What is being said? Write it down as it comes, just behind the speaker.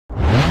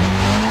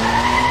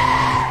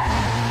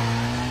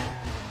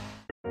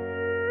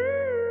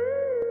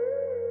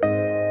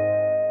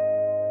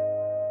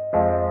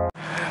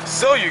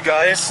So you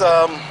guys, we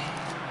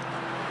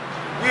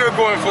are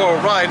going for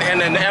a ride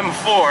in an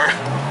M4.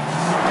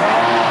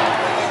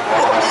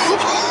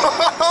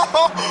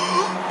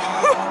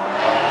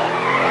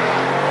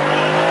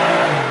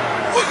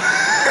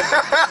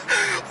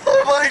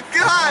 Oh my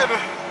God!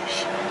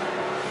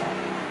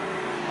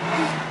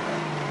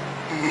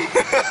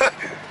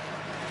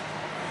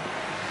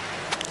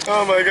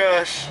 Oh my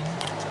gosh.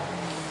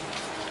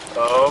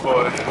 Oh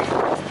boy.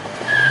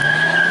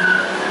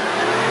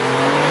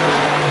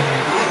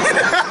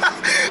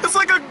 It's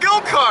like a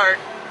go-kart.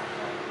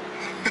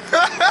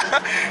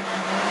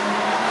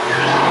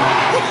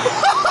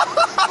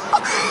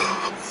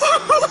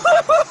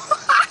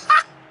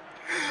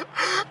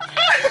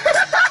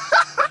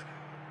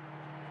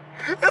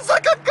 It's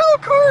like a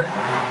go-kart.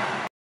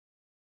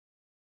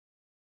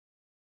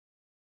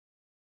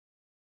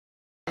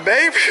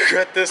 Maybe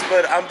regret this,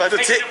 but I'm about to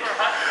take.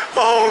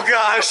 Oh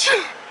gosh.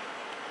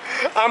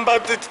 I'm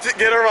about to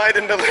get a ride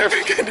in the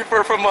Lamborghini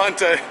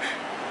Performante.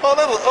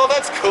 Oh,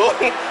 that's cool.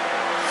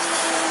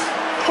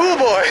 Oh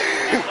boy.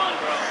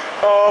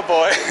 Oh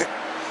boy.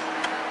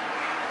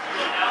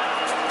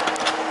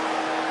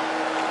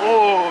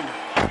 Oh.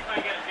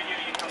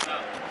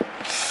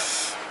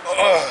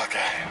 Oh,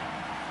 okay.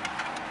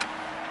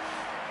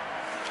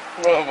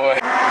 Oh boy.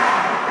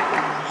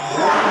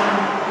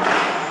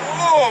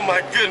 Oh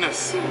my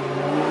goodness.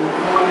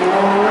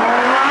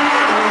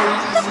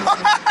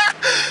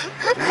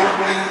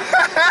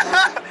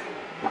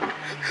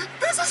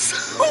 This is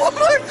so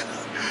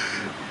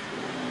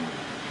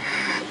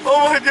oh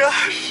my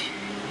gosh.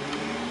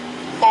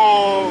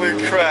 Holy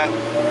crap.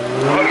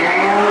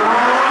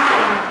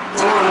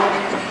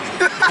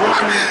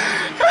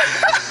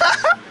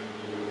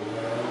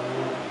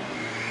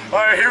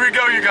 Alright, here we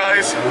go, you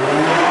guys.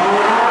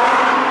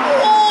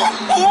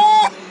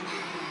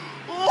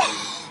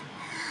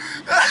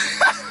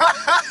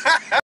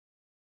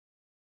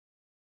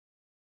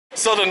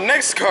 So the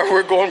next car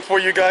we're going for,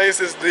 you guys,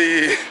 is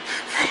the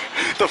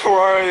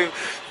Ferrari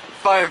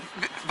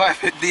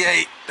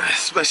 558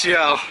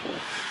 Special.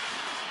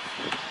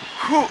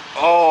 Whew.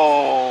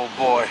 Oh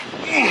boy.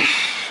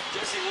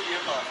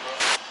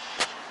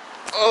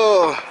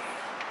 Oh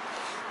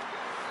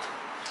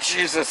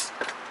Jesus,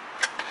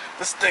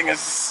 this thing is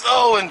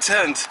so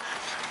intense.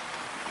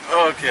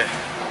 Okay,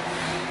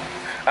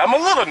 I'm a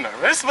little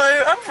nervous,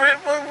 but I'm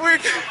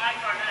pretty.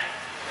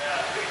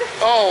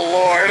 Oh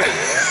Lord.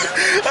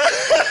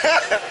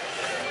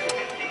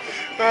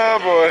 Oh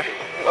boy.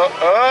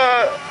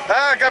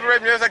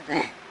 Copyright music.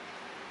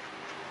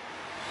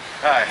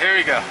 Alright, here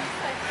we go.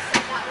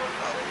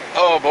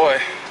 Oh boy.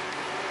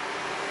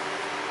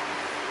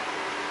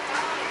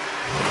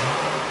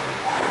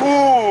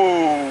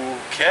 Ooh,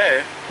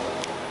 okay.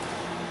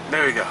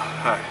 There we go.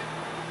 Alright.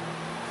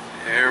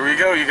 Here we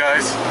go, you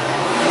guys.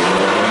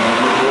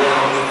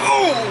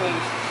 Oh!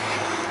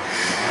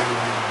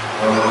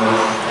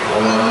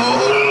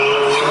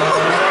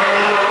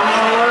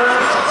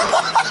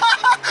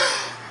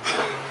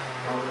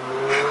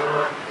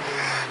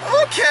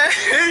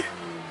 Okay.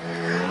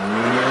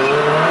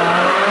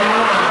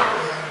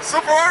 So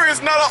Ferrari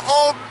is not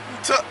all.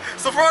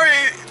 So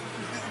Ferrari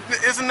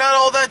is not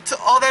all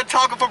that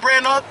talk of a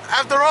brand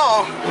after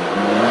all.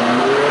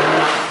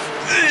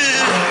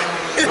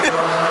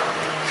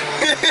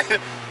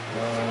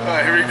 All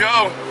right, here we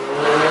go.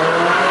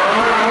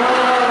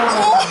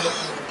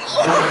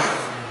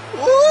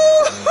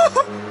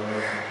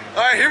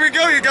 All right, here we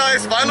go, you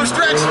guys. Final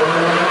stretch.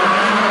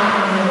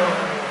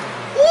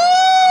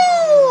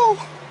 Woo!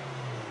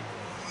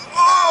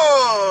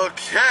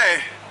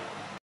 Okay.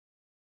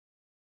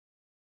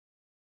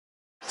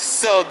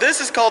 So this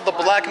is called the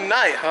Black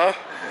Knight, huh?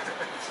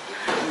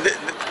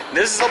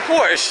 This is a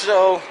Porsche,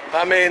 so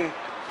I mean,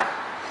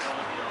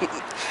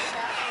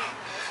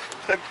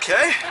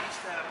 okay.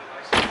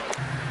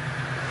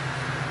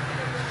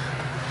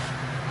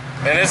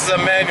 And this is a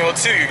manual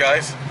too, you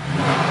guys.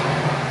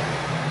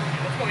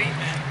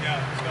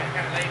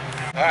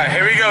 All right,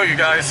 here we go, you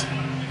guys.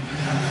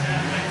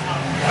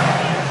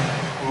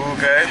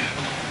 Okay.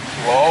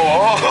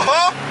 Whoa,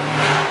 whoa.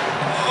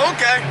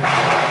 Okay.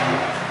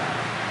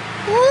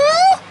 Woo!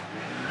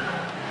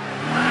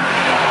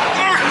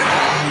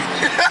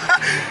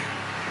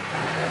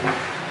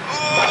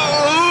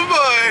 Oh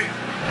boy!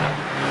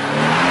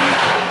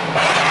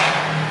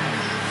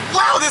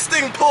 Wow, this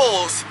thing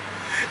pulls.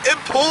 It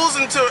pulls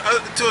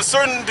to a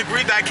certain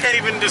degree that I can't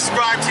even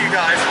describe to you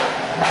guys.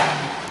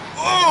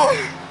 Oh,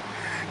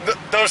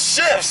 those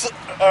shifts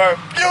are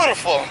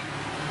beautiful.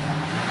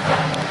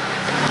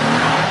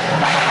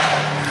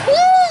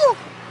 Woo!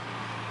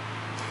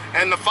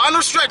 And the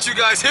final stretch, you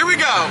guys. Here we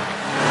go.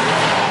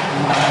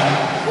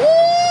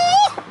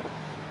 Woo!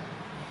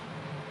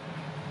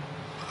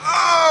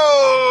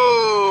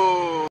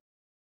 Oh!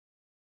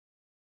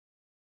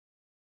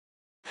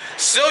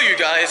 So you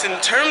guys, in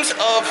terms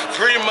of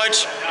pretty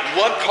much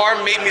what car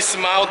made me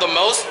smile the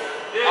most,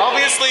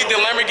 obviously the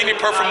Lamborghini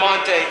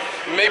Performante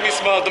made me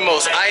smile the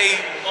most. I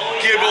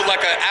giggled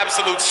like an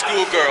absolute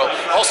schoolgirl.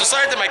 Also,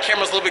 sorry that my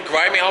camera's a little bit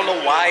grimy. I don't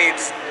know why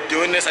it's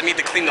doing this. I need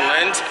to clean the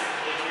lens.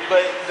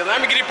 But the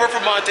Lamborghini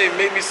Performante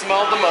made me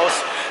smile the most.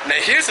 Now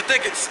here's the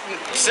thing, it's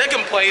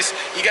second place,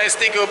 you guys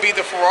think it would be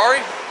the Ferrari?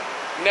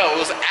 No, it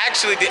was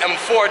actually the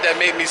M4 that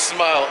made me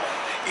smile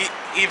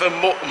even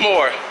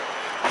more.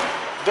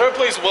 Third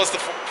place was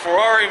the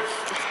Ferrari.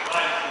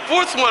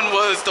 Fourth one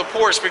was the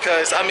Porsche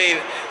because, I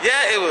mean,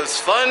 yeah, it was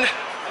fun,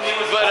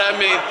 but I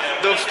mean,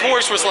 the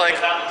Porsche was like,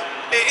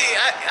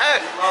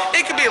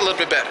 it could be a little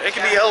bit better. It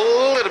could be a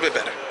little bit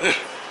better.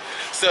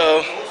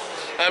 So,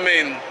 I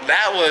mean,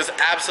 that was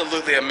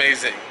absolutely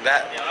amazing.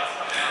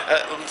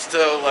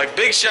 So like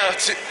big shout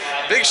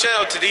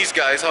out to these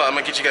guys. Oh, I'm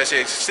gonna get you guys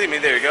here. See me?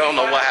 There you go. I don't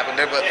know what happened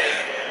there, but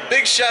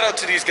big shout out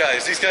to these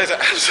guys. These guys are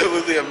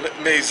absolutely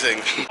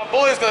amazing. My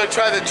boy is gonna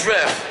try the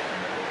drift.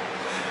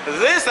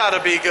 This ought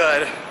to be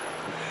good.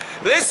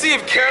 Let's see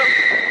if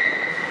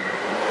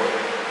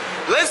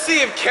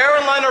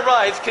Carolina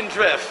Rides can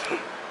drift.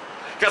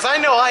 Because I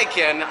know I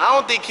can. I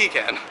don't think he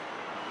can.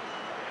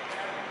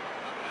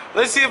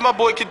 Let's see if my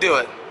boy can do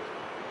it.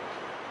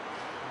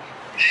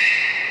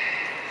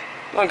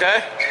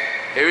 Okay,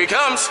 here he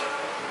comes.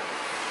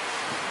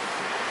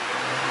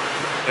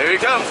 Here he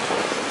comes.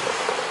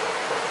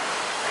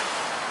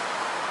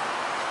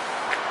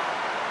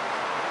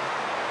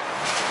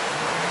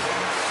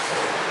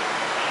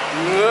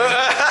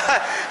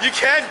 You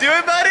can't do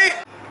it, buddy?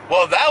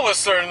 Well, that was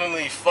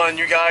certainly fun,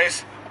 you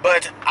guys.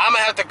 But I'm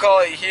gonna have to call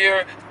it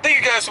here. Thank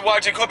you guys for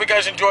watching. Hope you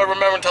guys enjoyed.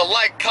 Remember to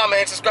like,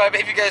 comment, and subscribe.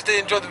 If you guys did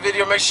enjoy the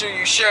video, make sure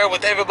you share it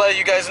with everybody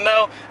you guys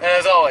know. And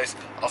as always,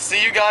 I'll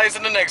see you guys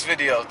in the next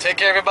video. Take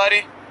care,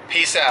 everybody.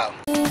 Peace out.